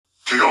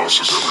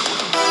chaos is everywhere.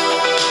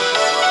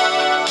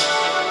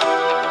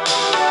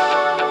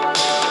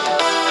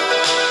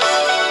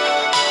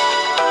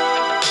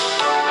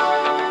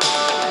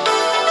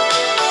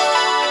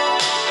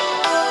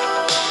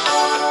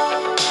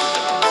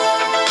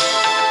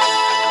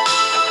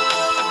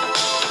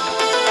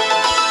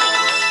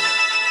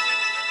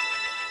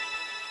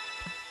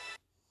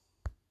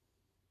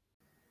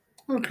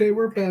 Okay,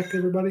 we're back,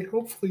 everybody.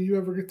 Hopefully, you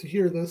ever get to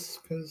hear this,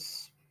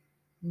 because,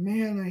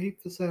 man, I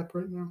hate this app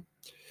right now.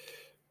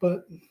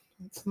 But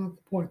that's not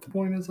the point. The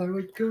point is, I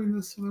like doing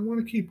this, and I want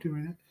to keep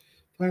doing it.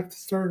 If I have to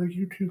start a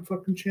YouTube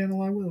fucking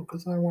channel, I will,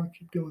 because I want to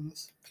keep doing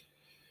this.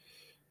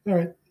 All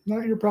right,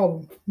 not your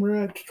problem. We're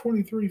at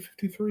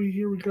 23:53.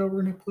 Here we go.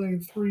 We're going to play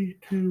in 3,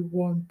 2,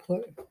 1,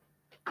 play.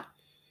 I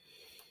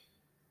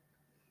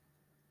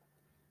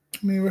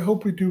mean, I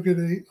hope we do get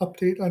an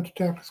update on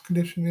Tatanka's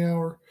condition in the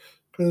hour,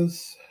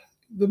 because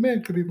the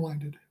man could be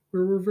blinded.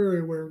 We're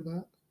very aware of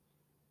that.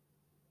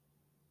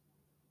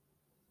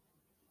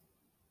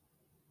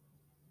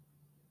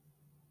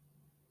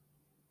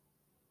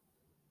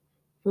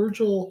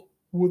 Virgil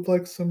would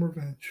like some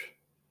revenge.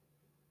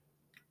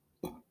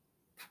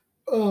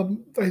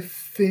 I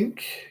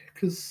think,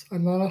 because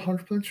I'm not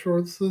 100%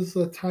 sure, this is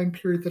a time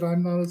period that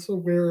I'm not as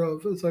aware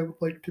of as I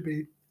would like to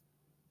be,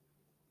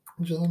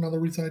 which is another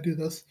reason I do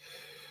this.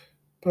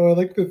 But I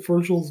like that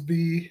Virgil's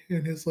V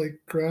in his like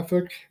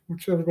graphic,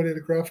 which everybody had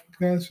a graphic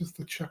now, it's just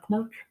the check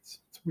mark. It's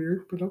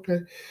weird, but okay.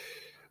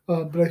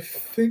 But I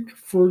think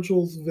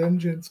Virgil's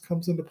vengeance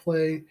comes into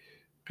play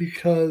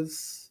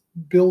because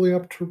building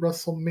up to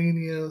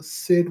WrestleMania,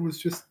 Sid was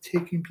just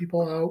taking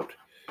people out,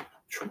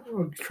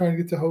 trying to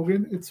get to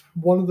Hogan. It's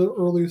one of the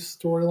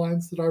earliest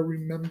storylines that I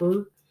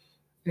remember,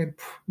 and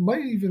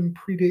might even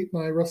predate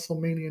my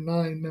WrestleMania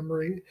 9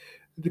 memory,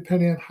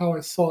 depending on how I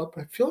saw it.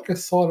 But I feel like I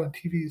saw it on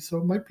TV, so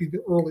it might be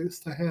the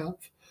earliest I have.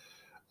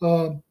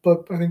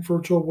 But I think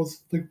Virgil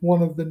was like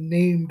one of the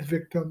named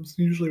victims.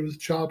 Usually it was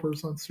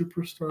jobbers on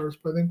Superstars,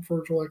 but I think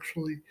Virgil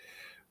actually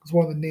was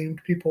one of the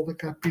named people that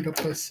got beat up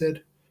by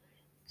Sid.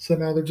 So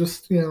now they're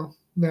just,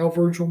 now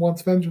Virgil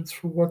wants vengeance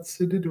for what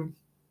Sid did to him.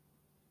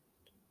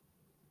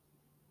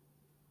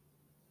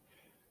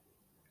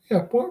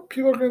 Yeah,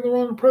 people are getting the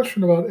wrong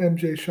impression about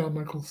MJ Shawn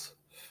Michaels.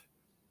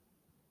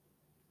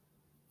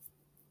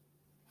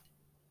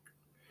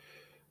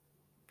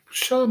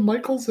 Shawn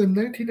Michaels in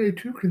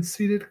 1982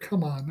 conceded.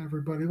 Come on,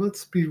 everybody.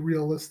 Let's be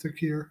realistic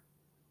here.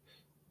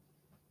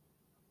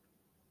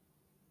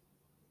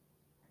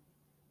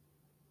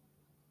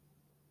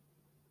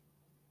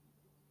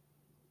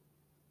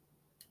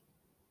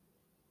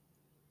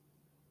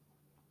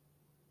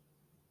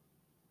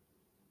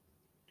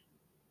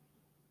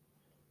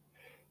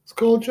 It's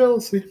called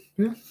jealousy.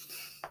 Yeah.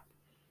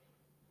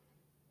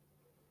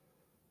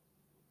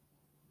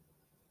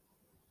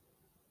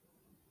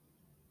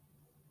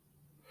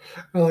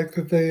 I like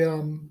that they.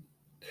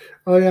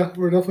 Oh yeah,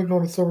 we're definitely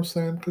going to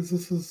SummerSlam because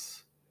this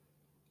is,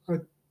 I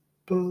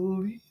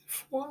believe,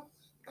 one.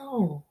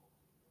 No,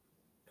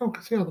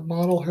 because the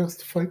model has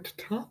to fight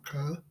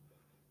Tatanka.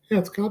 Yeah,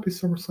 it's got to be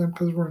SummerSlam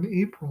because we're in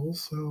April,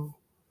 so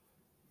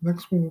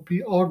next one will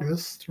be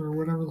August or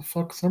whatever the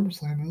fuck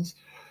SummerSlam is.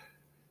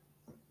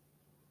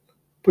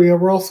 But yeah,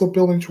 we're also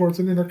building towards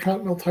an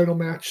Intercontinental title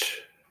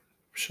match,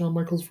 Shawn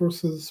Michaels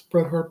versus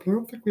Bret Hart. But I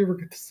don't think we ever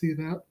get to see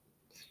that.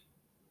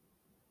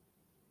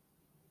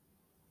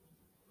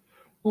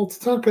 Well,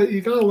 Tatanka, you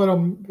gotta let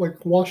him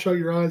like wash out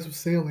your eyes with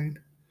saline.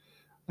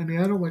 I mean,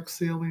 I don't like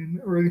saline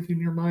or anything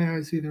near my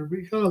eyes either, but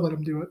you gotta let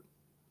him do it.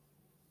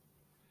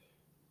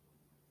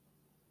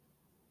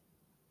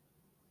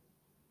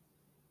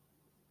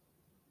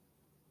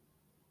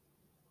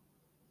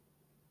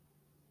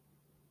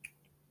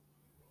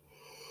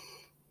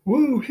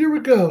 Woo, here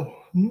we go.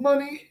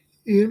 Money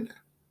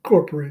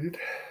Incorporated.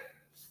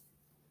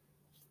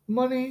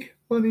 Money,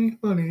 money,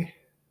 money,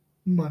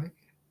 money.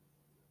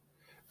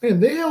 Man,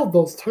 they held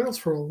those titles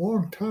for a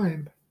long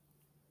time.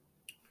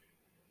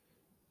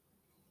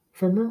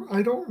 If I remember,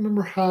 I don't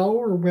remember how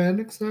or when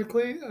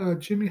exactly.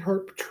 Jimmy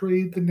Hart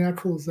betrayed the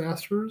Natural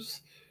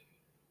Disasters,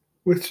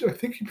 which I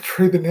think he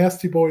betrayed the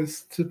Nasty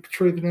Boys to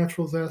betray the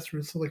Natural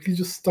Disasters. So like he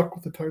just stuck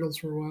with the titles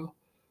for a while.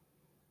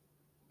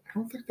 I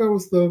don't think that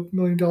was the $1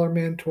 Million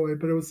Man toy,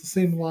 but it was the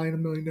same line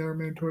of $1 Million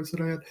Man toys that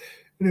I had.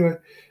 Anyway,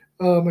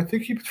 I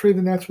think he betrayed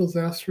the Natural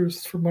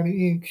Disasters for Money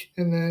Inc.,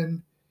 and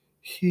then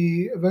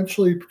he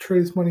eventually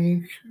betrays Money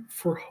Inc.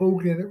 for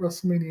Hogan at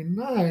WrestleMania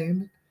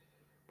 9,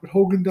 but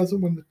Hogan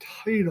doesn't win the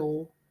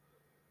title.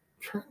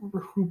 I'm trying to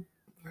remember who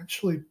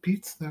eventually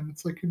beats them.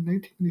 It's like in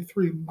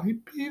 1983. It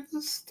might be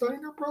the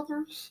Steiner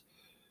Brothers,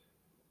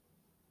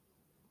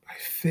 I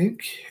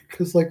think,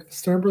 because like the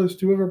Steiner Brothers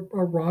do have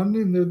a run,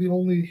 and they're the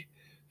only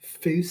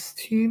face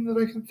team that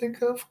I can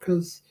think of,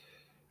 because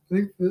I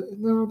think the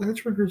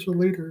Hedgemakers are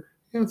later.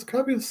 Yeah, it's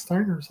gotta be the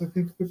Steiners, I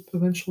think, that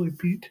eventually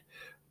beat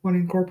Money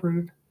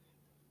Incorporated.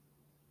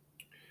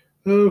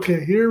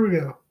 Okay, here we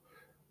go.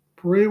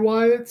 Bray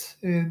Wyatt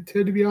and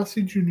Ted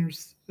DiBiase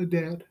Jr.'s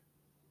dad.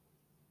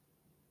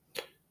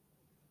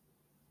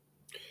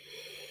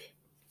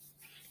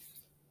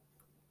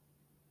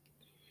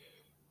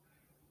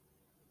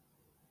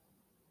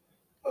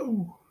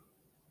 Oh,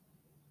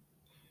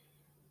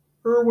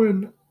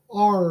 Erwin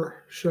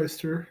R.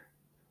 Schuster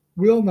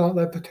will not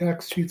let the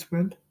tax cheats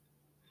win.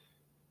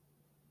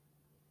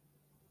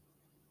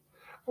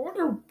 I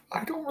wonder.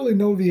 I don't really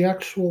know the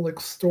actual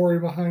story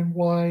behind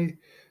why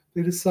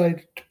they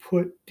decided to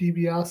put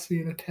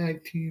DiBiase in a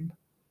tag team.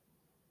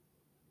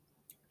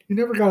 He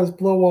never got his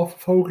blow off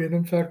of Hogan.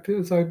 In fact,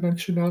 as I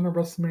mentioned on the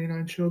WrestleMania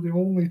 9 show, the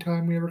only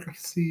time we ever got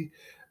to see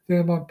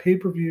them on pay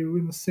per view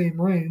in the same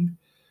ring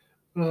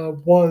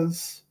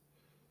was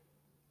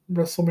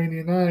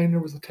WrestleMania 9. There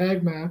was a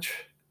tag match,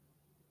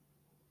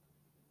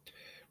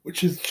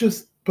 which is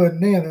just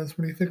bananas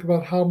when you think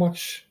about how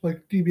much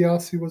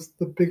DiBiase was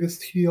the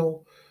biggest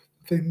heel.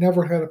 They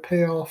never had a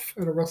payoff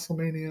at a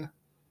WrestleMania.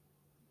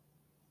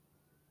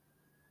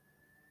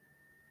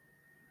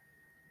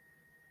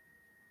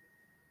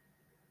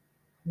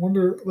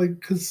 Wonder,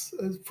 because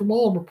from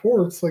all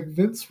reports,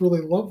 Vince really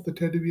loved the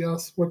Ted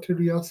DiBiase, what Ted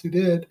DiBiase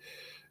did.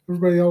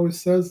 Everybody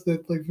always says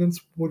that Vince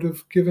would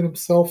have given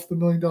himself the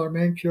 $1 Million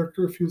Man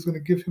character if he was going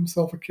to give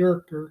himself a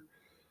character,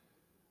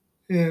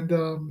 and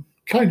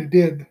kind of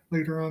did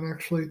later on.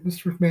 Actually,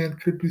 Mr. McMahon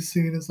could be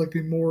seen as a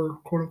more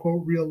quote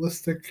unquote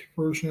realistic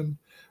version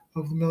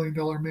of the $1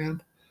 Million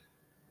Man.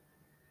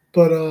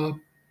 But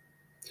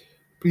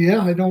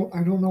yeah, I don't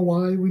know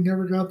why we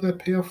never got that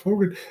payoff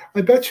Hogan.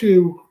 I bet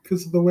you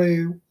because of the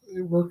way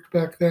it worked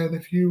back then,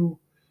 if you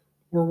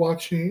were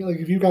watching,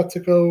 if you got to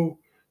go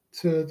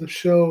to the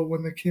show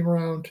when they came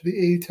around to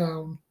the A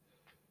Town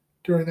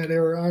during that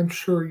era, I'm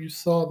sure you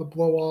saw the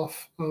blow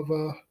off of.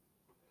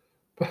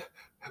 By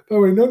the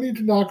way, no need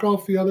to knock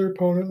off the other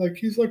opponent.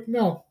 He's like,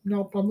 no,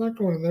 nope, I'm not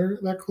going in there.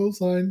 That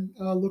clothesline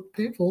looked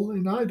painful,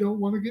 and I don't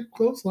want to get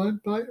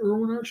clotheslined by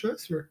Erwin R.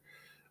 Chester.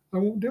 I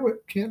won't do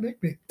it. Can't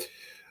make me.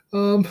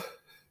 Um,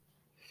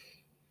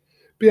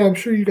 but yeah, I'm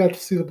sure you got to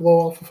see the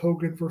blow off of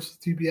Hogan versus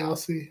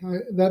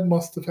DiBiase. That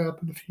must have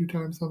happened a few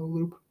times on the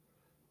loop.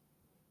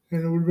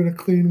 And it would have been a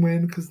clean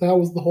win because that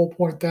was the whole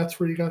point. That's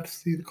where you got to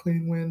see the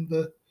clean win,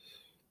 the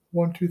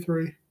 1, 2,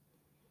 3.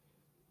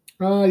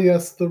 Ah,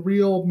 yes, the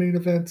real main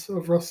event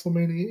of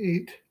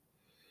WrestleMania 8,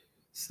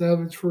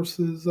 Savage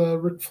versus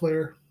Ric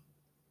Flair.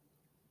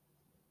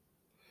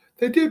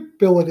 They did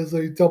bill it as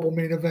a double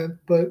main event,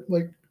 but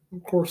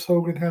of course,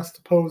 Hogan has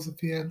to pose at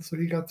the end, so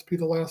he got to be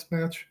the last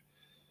match.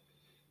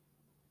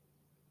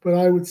 But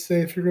I would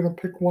say if you're going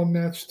to pick one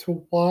match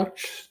to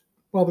watch,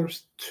 well,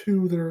 there's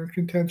two that are in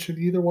contention.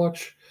 Either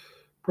watch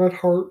Bret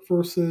Hart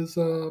versus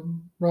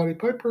Roddy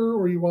Piper,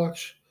 or you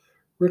watch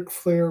Ric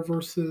Flair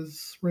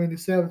versus Randy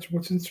Savage.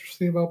 What's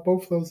interesting about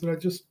both of those that I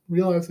just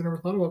realized I never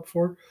thought about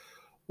before,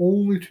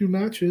 only two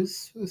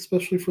matches,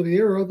 especially for the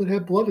era, that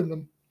had blood in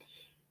them.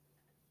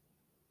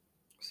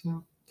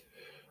 So,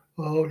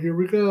 oh, here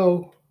we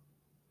go.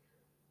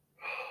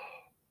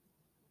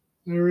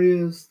 There he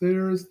is.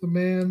 There's the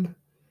man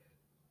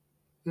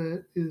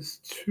that is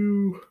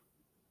too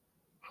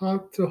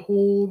hot to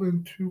hold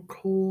and too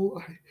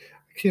cold. I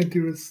can't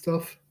do his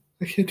stuff.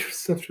 I can't do his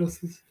stuff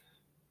justice.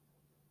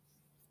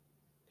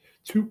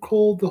 Too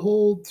cold to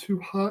hold, too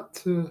hot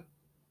to.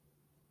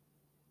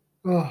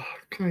 Oh,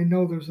 I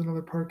know there's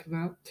another part to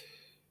that.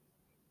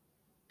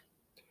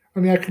 I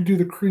mean, I could do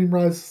the cream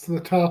rises to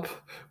the top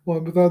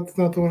one, but that's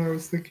not the one I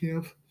was thinking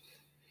of.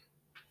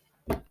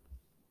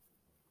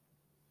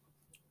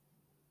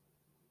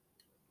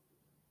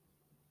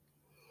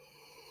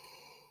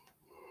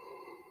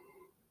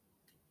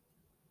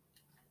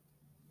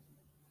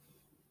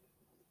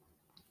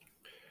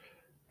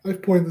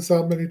 I've pointed this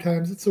out many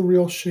times. It's a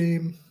real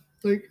shame.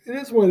 It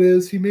is what it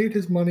is. He made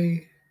his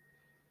money,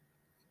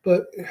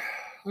 but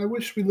I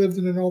wish we lived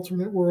in an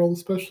alternate world,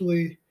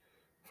 especially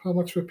how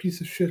much of a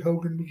piece of shit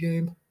Hogan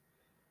became,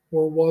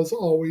 or was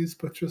always,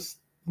 but just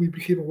we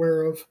became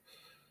aware of.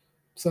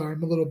 Sorry,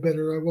 I'm a little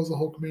bitter. I was a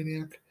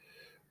Hulkamaniac.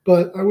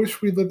 But I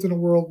wish we lived in a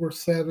world where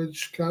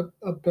Savage got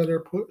a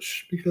better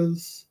push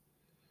because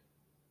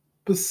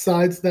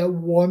besides that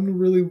one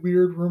really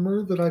weird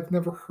rumor that I've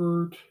never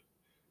heard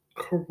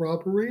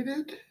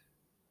corroborated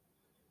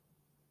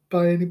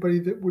by anybody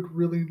that would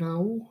really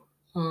know,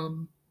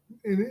 and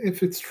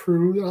if it's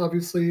true,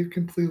 obviously it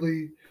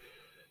completely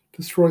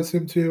destroys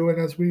him too. And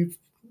as we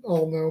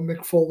all know,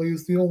 Mick Foley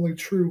is the only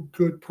true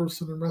good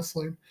person in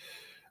wrestling.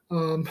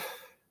 Um,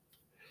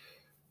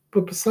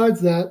 but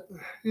besides that,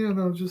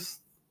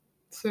 just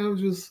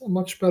Savage is a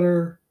much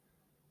better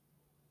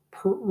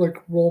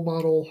role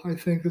model, I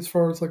think, as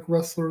far as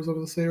wrestlers of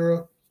this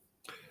era.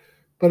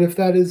 But if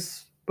that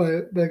is,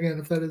 but again,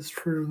 if that is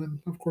true,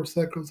 then of course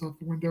that goes out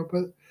the window.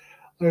 But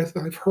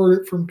I've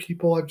heard it from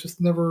people. I've just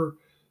never,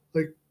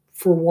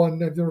 for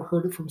one, I've never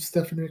heard it from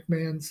Stephanie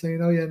McMahon saying,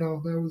 "Oh yeah,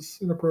 no, that was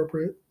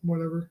inappropriate,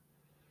 whatever."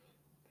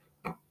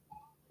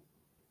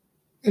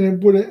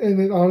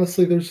 And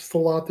honestly, there's just a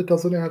lot that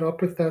doesn't add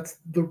up. If that's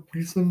the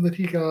reason that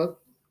he got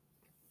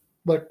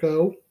let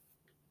go,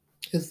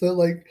 is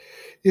that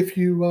if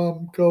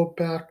you go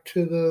back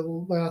to the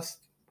last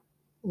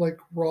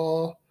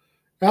Raw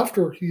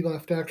after he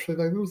left,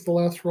 actually, it was the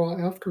last Raw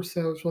after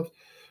Savage left.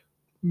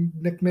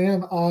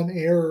 McMahon on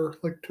air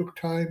like took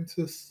time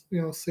to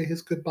say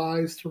his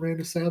goodbyes to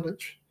Randy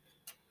Savage.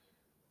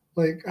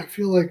 Like I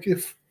feel like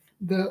if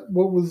that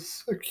what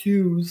was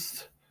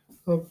accused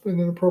of an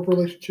inappropriate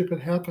relationship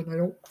had happened, I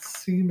don't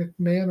see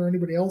McMahon or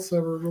anybody else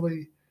ever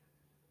really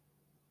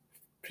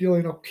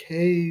feeling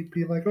okay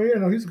being like, oh yeah,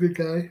 no, he's a good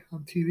guy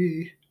on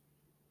TV.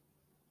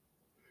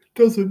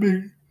 Doesn't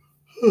mean,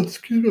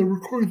 excuse me, I'm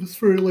recording this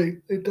very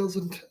late. It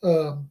doesn't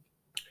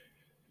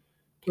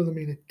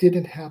mean it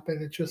didn't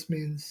happen. It just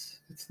means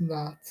it's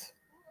not.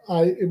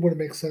 It wouldn't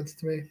make sense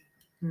to me.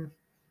 Hmm.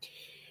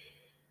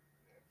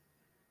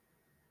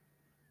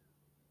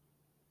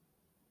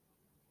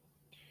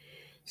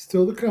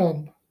 Still to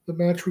come, the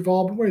match we've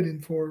all been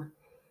waiting for: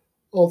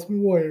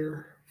 Ultimate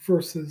Warrior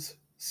versus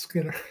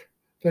Skinner.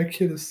 That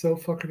kid is so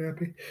fucking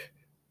happy.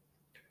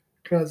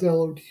 Got his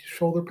LOD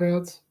shoulder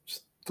pads,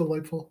 just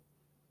delightful.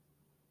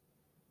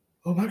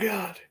 Oh my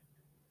god,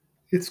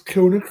 it's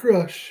Kona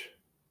Crush,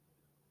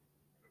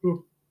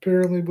 who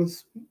apparently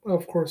was,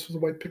 of course, was a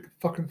white picket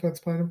fucking fence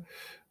behind him.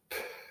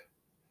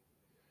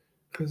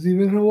 Because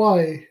even in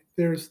Hawaii,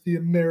 there's the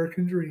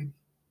American dream.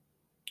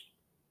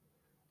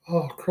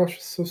 Oh, Crush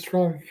is so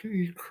strong.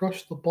 He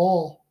crushed the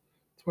ball.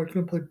 That's why I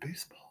couldn't play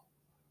baseball.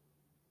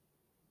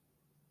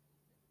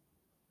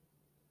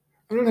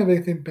 I don't have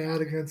anything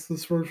bad against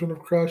this version of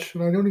Crush,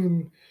 and I don't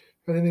even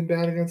have anything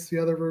bad against the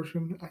other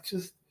version.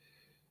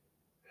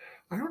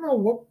 I don't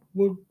know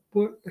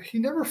what he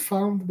never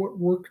found what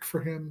worked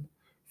for him.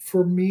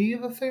 For me,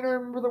 the thing I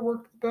remember that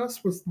worked the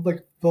best was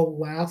like the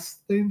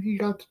last thing he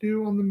got to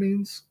do on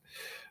the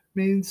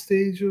main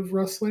stage of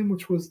wrestling,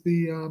 which was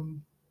the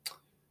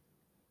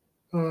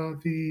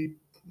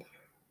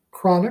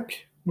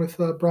Chronic with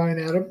Brian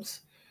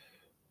Adams,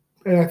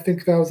 and I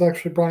think that was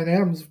actually Brian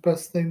Adams'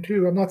 best thing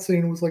too. I'm not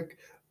saying it was like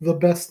the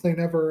best thing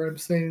ever. I'm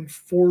saying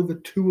for the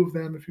two of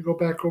them, if you go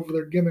back over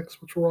their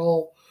gimmicks, which were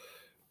all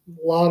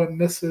a lot of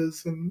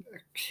misses and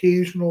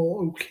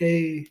occasional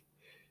okay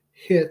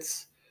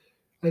hits,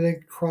 I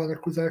think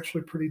Chronic was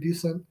actually pretty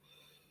decent.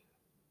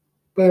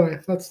 But anyway,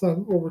 that's not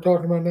what we're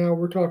talking about now.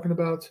 We're talking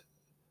about,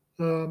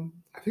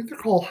 I think they're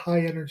called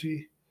High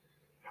Energy.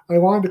 I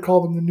wanted to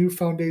call them the New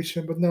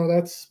Foundation, but no,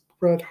 that's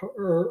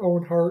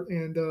Owen Hart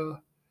and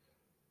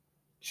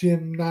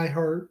Jim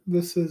Neihart.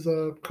 This is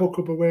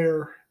Coco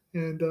Beware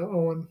and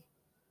Owen.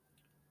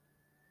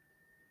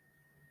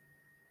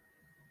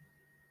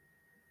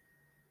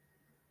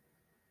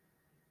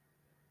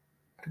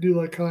 I do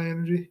like High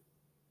Energy.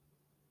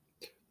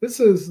 This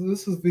is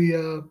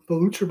the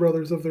Lucha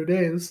Brothers of their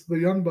day. This is the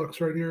Young Bucks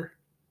right here.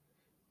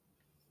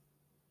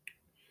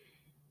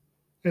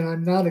 And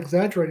I'm not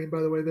exaggerating,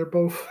 by the way. They're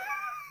both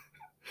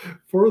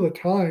for the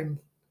time,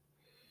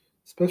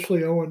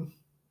 especially Owen.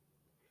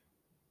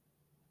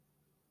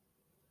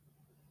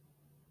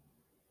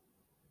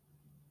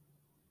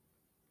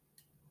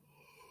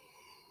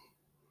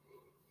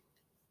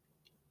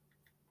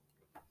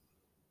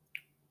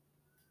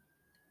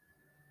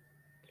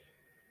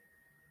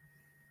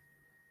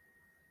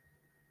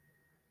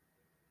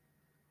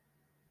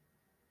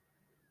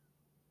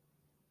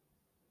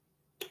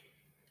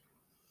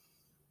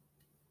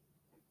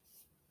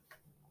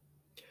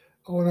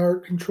 Owen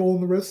Hart controlling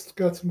the wrist,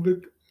 got some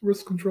good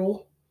wrist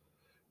control.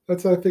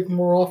 That's, I think,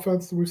 more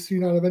offense than we've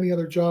seen out of any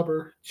other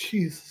jobber.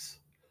 Jesus.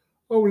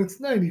 Oh, and it's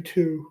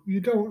 92.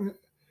 You don't.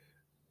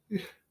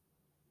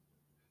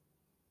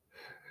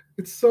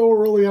 It's so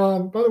early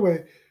on. By the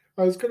way,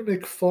 I was going to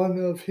make fun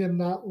of him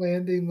not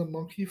landing the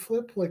monkey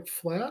flip like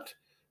flat,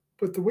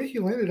 but the way he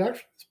landed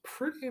actually is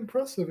pretty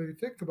impressive if you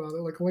think about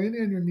it. Like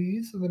landing on your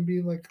knees and then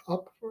being like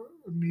up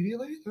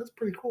immediately. That's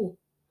pretty cool.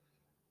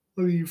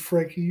 Look at you,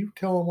 Frankie. You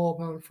tell them all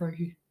about it,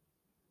 Frankie.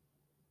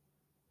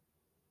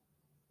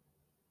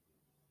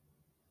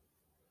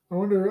 I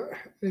wonder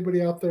if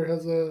anybody out there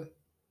has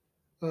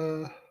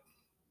uh,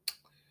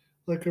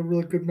 like a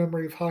really good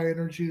memory of High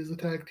Energy as a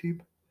tag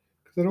team,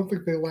 because I don't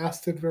think they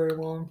lasted very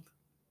long.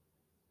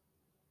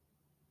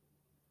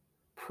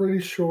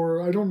 Pretty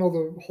sure I don't know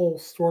the whole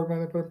story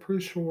behind it, but I'm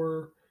pretty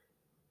sure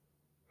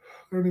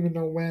I don't even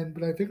know when,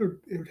 but I think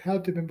it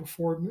had to have been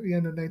before the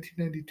end of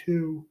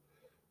 1992.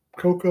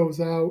 Coco's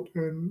out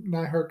and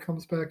Neihart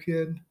comes back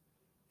in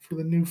for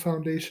the new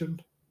foundation,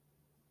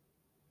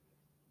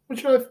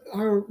 which I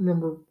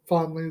remember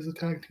fondly as a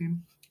tag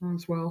team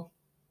as well.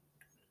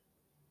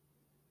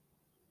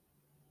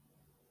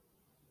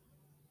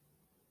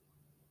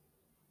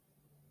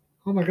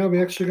 Oh my god,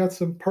 we actually got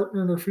some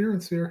partner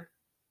interference here.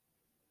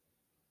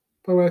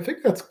 By the way, I think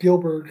that's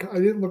Gilbert. I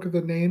didn't look at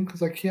the name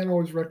because I can't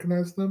always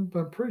recognize them, but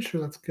I'm pretty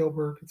sure that's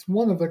Gilbert. It's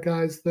one of the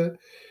guys that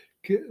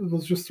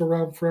was just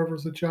around forever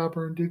as a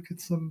jobber and did get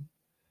some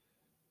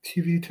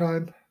TV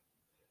time.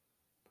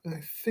 I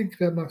think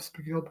that must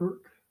be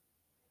Gilbert.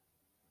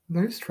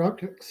 Nice drop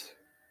kicks.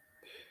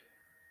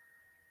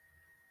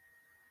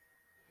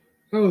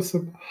 That was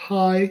some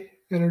high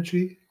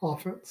energy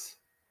offense.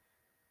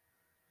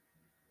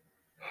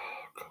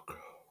 Oh, Coco.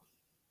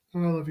 I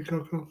love you,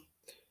 Coco.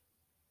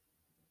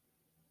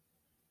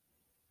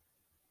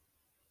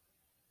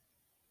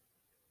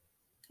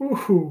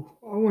 Ooh,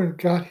 I went and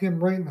got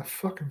him right in the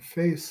fucking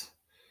face.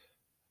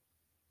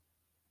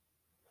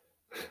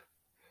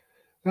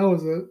 That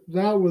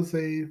was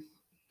a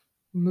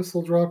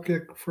missile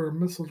dropkick for a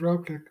missile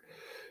dropkick.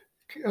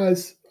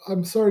 Guys,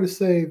 I'm sorry to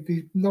say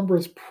the number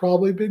has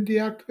probably been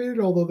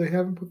deactivated, although they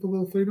haven't put the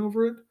little thing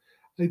over it.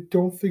 I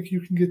don't think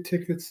you can get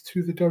tickets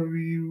to the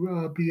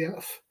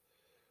WBF.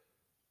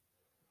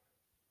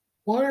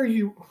 Why are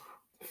you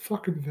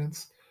fucking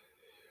Vince?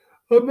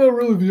 I'm not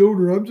really the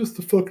owner. I'm just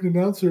the fucking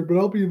announcer, but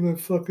I'll be in the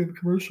fucking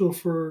commercial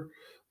for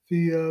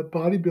the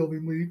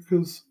bodybuilding league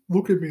because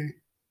look at me.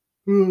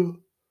 Ugh.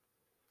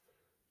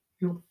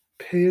 You don't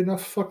pay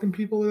enough fucking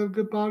people that have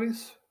good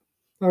bodies.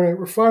 All right,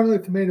 we're finally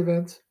at the main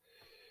event.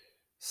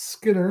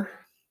 Skinner,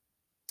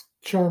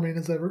 charming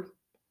as ever.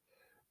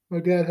 My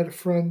dad had a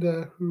friend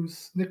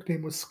whose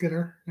nickname was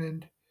Skinner,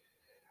 and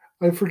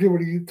I forget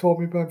what he told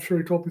me, but I'm sure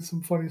he told me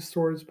some funny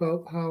stories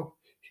about how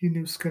he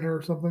knew Skinner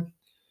or something.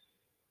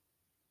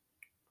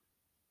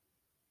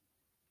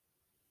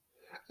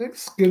 I think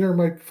Skinner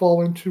might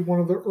fall into one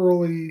of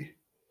the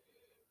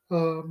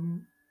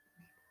um,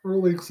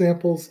 early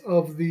examples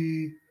of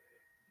the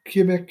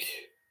gimmick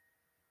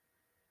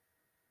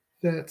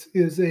that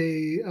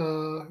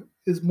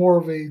is more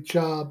of a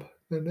job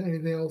than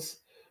anything else.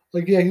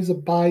 Like, yeah, he's a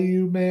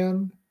Bayou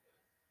man,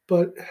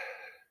 but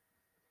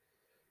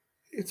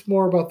it's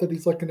more about that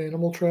he's like an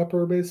animal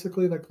trapper,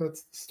 basically. Like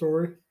that's the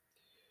story.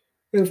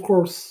 And of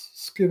course,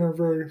 Skinner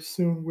very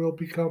soon will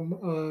become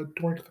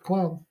Doink the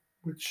Clown,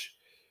 which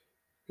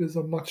is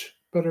a much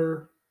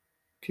better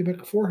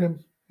gimmick for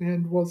him,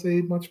 and was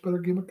a much better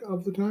gimmick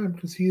of the time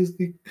because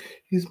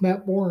he's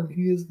Matt Bourne.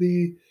 He is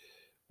the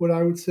what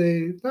I would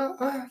say.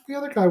 The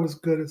other guy was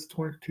good as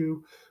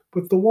 22,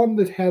 but the one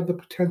that had the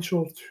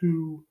potential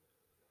to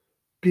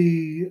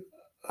be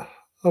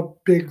a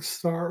big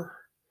star.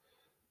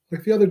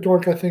 Like the other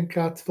Doink, I think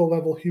got to the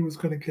level he was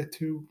going to get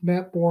to.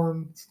 Matt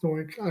Bourne's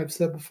Doink, I've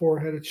said before,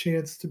 had a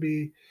chance to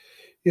be,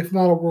 if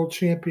not a world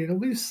champion, at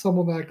least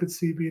someone that I could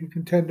see being a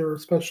contender,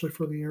 especially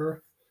for the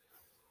era.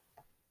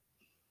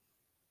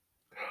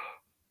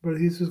 But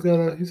he's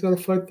got to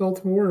fight the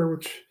Ultimate Warrior,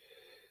 which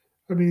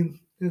I mean,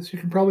 as you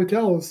can probably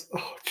tell, is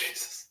oh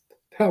Jesus,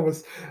 that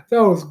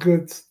was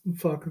good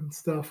fucking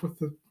stuff with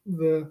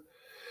the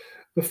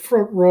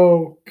front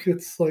row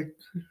gets like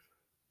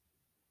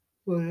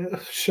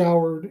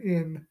showered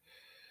in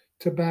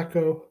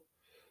tobacco,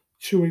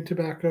 chewing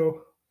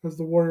tobacco as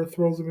the Warrior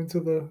throws him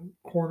into the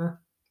corner.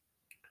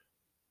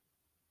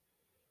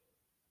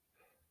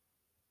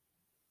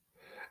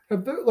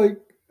 And like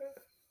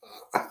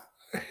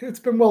it's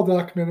been well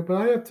documented, but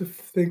I have to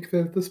think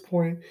that at this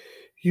point,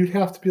 you'd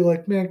have to be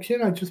like, man,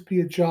 can't I just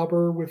be a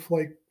jobber with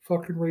like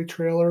fucking Ray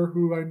Trailer,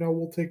 who I know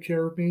will take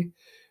care of me,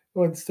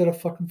 instead of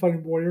fucking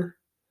fighting Warrior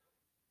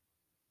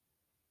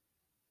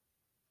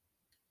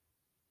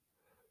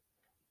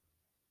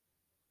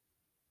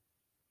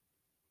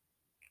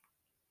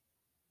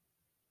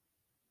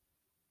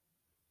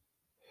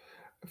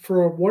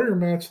for a Warrior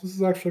match? This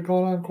has actually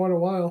gone on quite a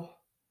while.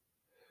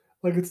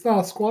 Like it's not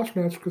a squash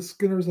match because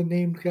Skinner's a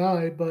named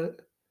guy,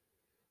 but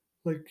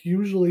like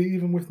usually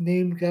even with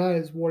named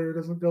guys, Warrior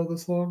doesn't go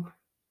this long.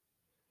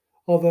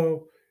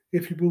 Although,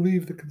 if you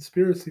believe the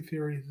conspiracy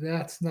theory,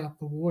 that's not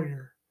the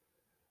Warrior.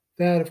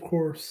 That, of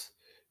course,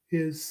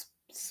 is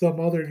some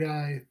other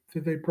guy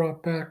that they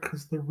brought back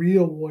because the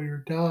real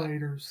Warrior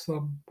died or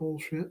some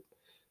bullshit.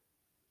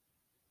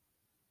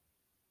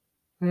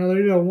 Now there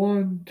you go.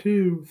 One,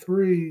 two,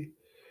 three.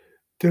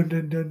 Dun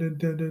dun dun dun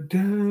dun dun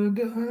dun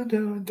dun dun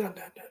dun dun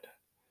dun.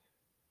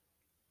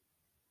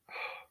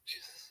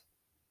 Jesus.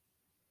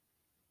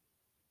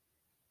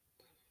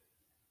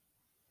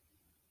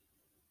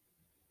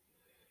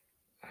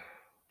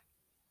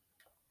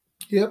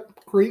 Yep,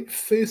 great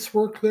face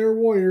work there,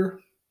 Warrior.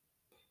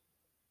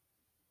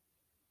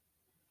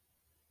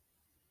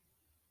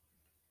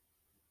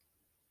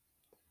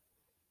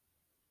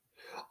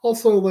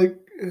 Also, like,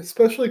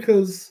 especially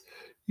because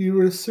you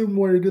would assume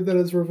Warrior did that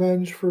as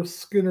revenge for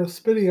Skinner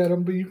spitting at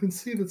him, but you can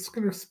see that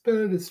Skinner spit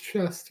at his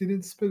chest. He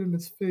didn't spit in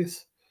his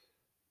face.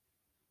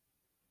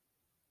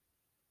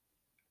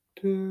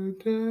 Dun,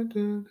 dun,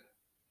 dun.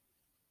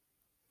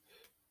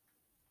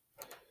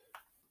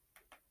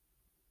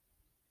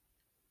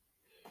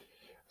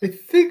 I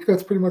think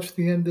that's pretty much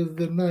the end of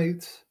the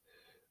night.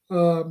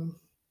 Um,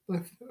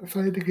 if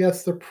I had to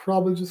guess, they're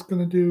probably just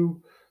going to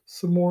do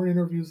some more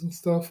interviews and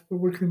stuff, but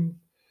we can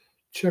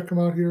check them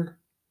out here.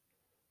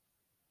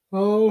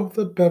 Oh,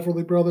 the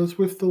Beverly Brothers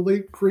with the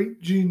late great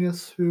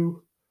genius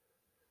who,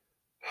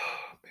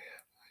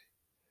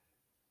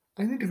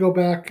 I need to go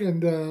back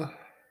and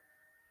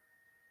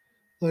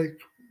like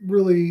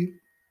really,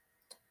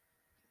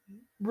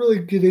 really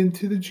get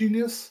into the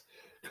genius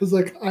because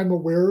like I'm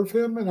aware of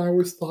him and I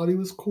always thought he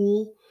was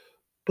cool,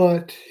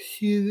 but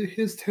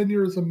his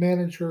tenure as a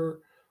manager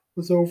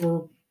was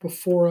over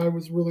before I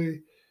was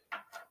really,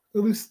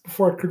 at least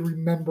before I could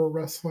remember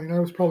wrestling. I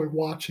was probably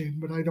watching,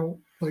 but I don't,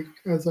 like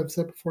as I've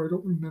said before, I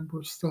don't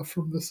remember stuff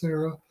from this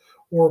era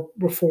or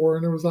before,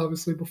 and it was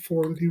obviously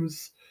before that he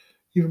was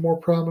even more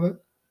prominent.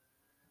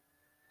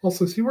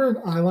 Also, is he wearing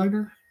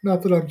eyeliner?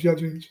 Not that I'm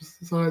judging, just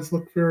his eyes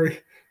look very,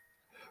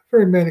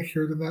 very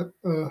manicured in that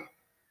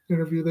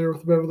interview there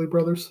with the Beverly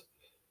Brothers,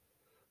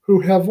 who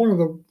have one of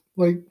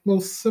the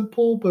most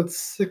simple but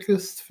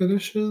sickest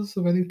finishes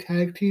of any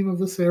tag team of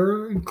this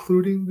era,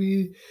 including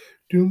the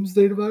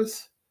Doomsday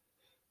Device.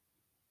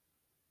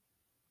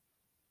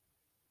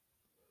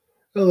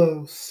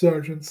 Hello,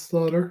 Sergeant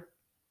Slaughter.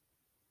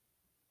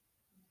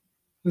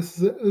 This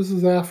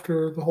is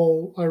after the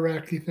whole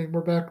Iraqi thing.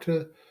 We're back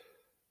to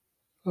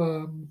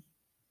um,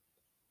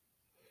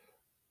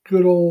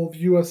 good old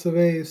U.S. of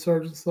A.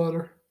 Sergeant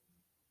Slaughter.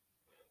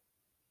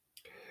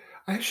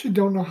 I actually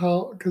don't know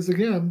how, because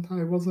again,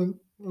 I wasn't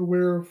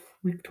aware of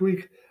week to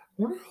week. I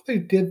wonder how they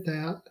did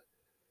that.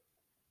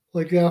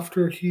 Like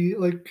after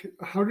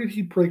how did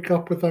he break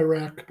up with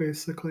Iraq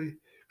basically?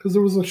 Because it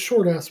was a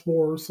short ass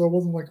war, so it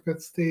wasn't like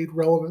that stayed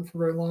relevant for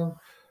very long.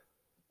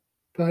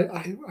 But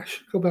I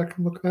should go back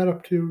and look that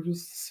up too,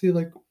 just to see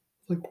what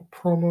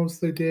promos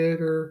they did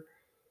or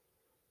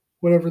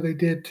whatever they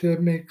did to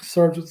make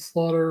Sergeant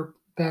Slaughter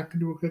back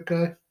into a good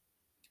guy.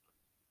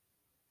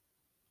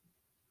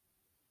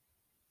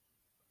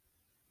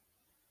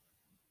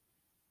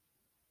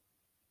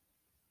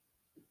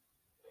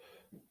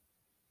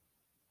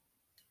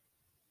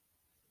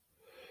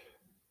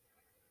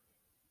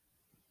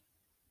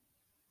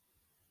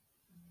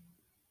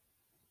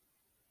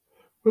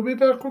 We'll be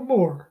back with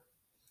more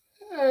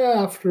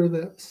after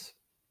this.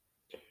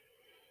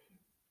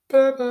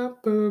 I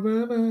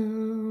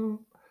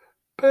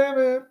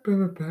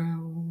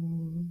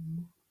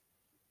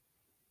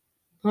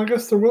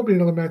guess there will be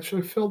another match. I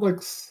felt like,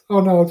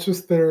 oh no, it's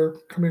just there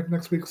coming up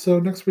next week.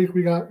 So next week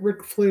we got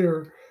Ric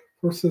Flair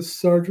versus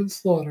Sergeant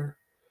Slaughter.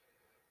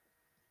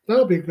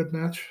 That'll be a good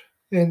match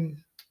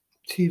in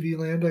TV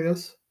land, I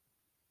guess.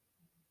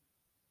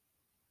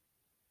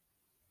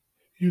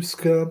 You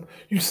scum,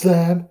 you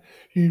slime,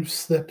 you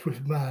slept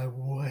with my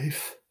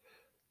wife.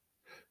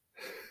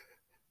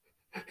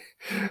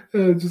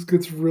 It just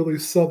gets really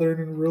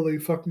southern and really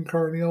fucking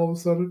carny all of a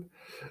sudden.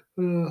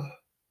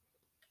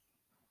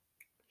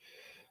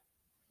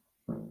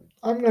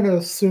 I'm gonna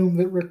assume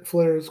that Ric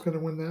Flair is gonna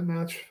win that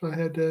match if I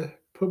had to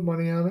put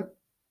money on it.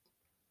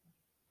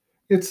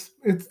 It's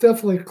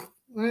definitely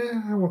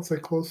I won't say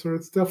closer.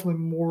 It's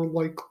definitely more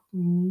like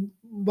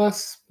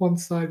less one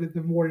sided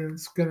than Warrior and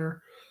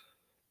Skinner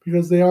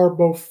because they are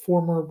both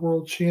former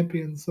world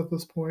champions at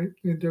this point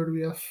in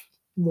WWF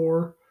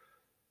lore.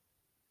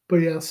 But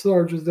yeah,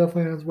 Sarge is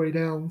definitely on his way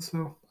down,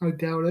 so I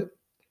doubt it.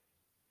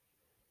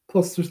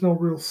 Plus, there's no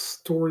real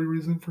story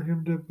reason for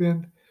him to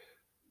win.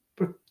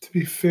 But to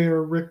be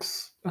fair,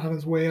 Rick's on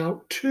his way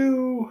out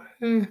too.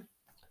 I'm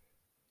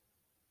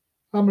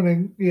gonna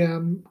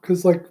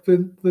because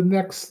the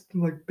next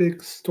big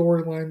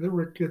storyline that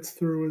Rick gets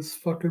through is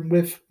fucking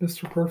with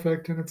Mr.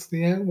 Perfect, and it's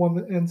the one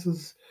that ends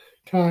his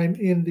time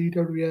in the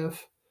WWF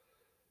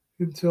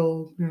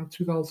until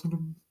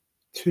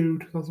 2002,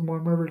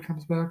 2001, whenever he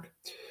comes back.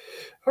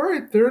 All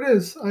right, there it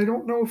is. I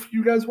don't know if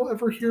you guys will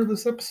ever hear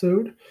this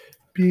episode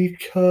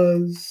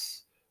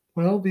because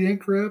the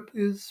Anchor app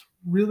is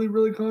really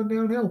really gone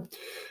downhill.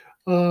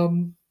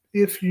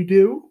 If you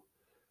do,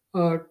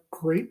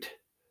 great.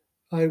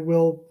 I'm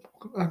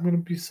going to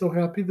be so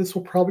happy. This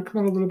will probably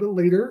come out a little bit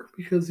later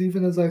because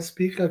even as I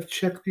speak, I've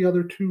checked the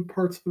other two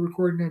parts of the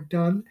recording I've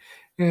done,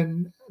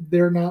 and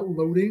they're not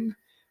loading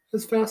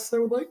as fast as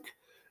I would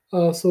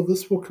like. So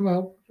this will come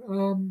out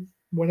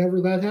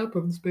whenever that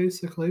happens,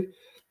 basically.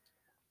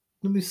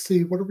 Let me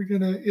see. What are we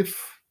gonna if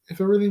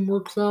everything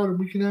works out and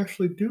we can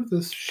actually do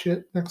this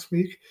shit next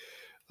week?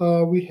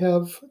 We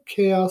have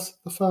Chaos at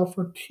the Final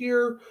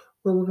Frontier,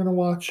 where we're gonna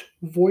watch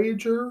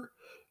Voyager,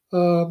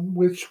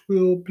 which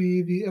will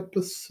be the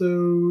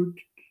episode.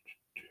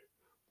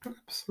 What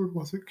episode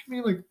was it?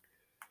 Give me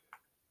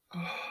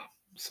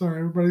sorry,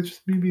 everybody. It's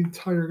just me being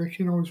tired. I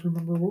can't always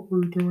remember what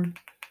we're doing.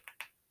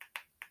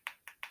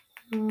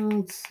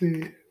 Let's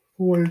see.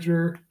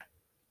 Voyager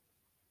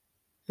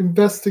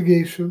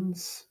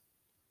Investigations.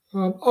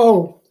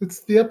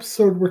 It's the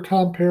episode where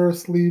Tom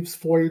Paris leaves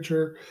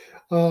Voyager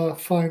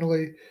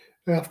finally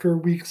after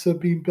weeks of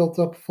being built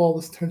up with all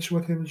this tension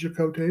with him and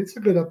Jacote. It's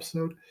a good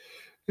episode.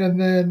 And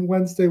then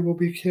Wednesday will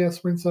be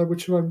Chaos Ringside,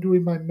 which, if I'm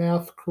doing my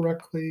math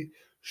correctly,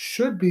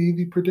 should be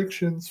the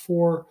predictions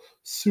for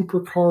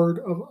Supercard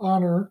of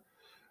Honor,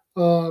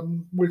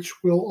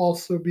 which will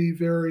also be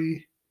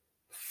very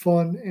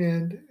fun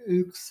and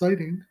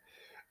exciting.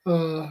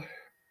 Uh,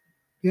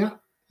 yeah,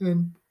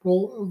 and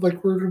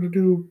we're going to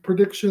do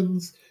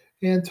predictions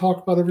and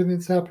talk about everything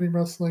that's happening in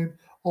wrestling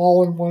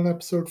all in one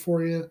episode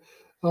for you.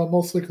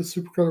 Mostly because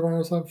Supercard of Honor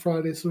is on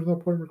Friday, so there's no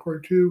point in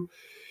recording two.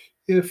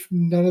 If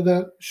none of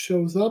that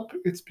shows up,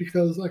 it's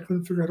because I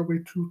couldn't figure out a way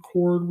to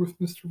record with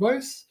Mr.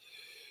 Vice.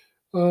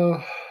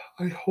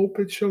 I hope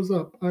it shows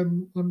up.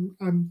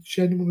 I'm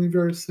genuinely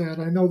very sad.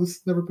 I know this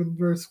has never been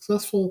very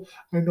successful.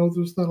 I know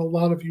there's not a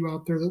lot of you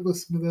out there that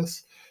listen to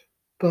this,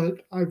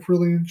 but I've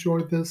really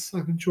enjoyed this.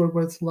 I've enjoyed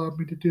what it's allowed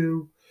me to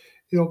do.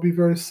 It'll be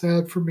very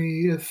sad for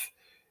me if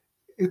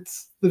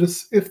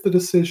if the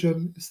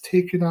decision is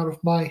taken out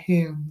of my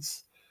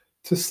hands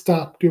to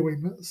stop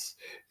doing this.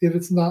 If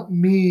it's not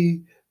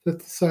me that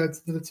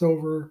decides that it's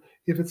over,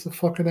 if it's a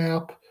fucking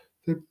app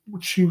that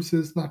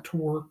chooses not to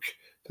work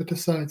that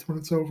decides when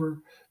it's over,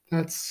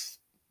 that's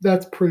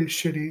that's pretty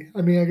shitty.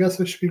 I mean, I guess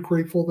I should be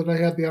grateful that I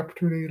had the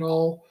opportunity at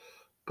all,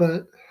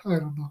 but I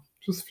don't know.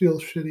 Just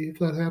feels shitty if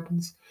that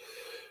happens.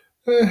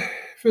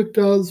 If it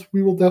does,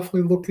 we will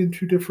definitely look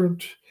into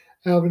different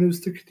avenues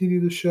to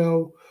continue the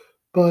show,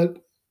 but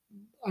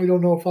I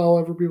don't know if I'll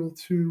ever be able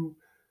to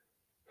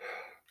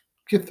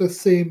get the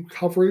same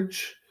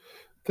coverage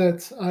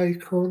that I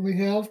currently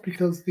have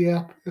because the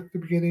app at the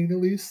beginning at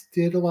least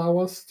did allow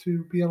us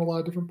to be on a lot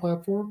of different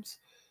platforms.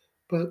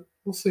 But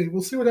we'll see.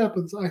 We'll see what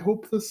happens. I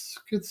hope this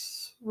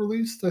gets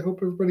released. I hope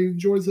everybody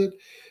enjoys it.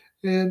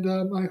 And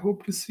I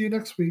hope to see you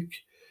next week.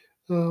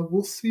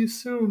 We'll see you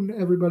soon,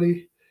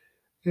 everybody.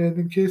 And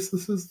in case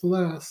this is the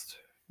last,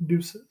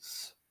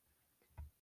 deuces.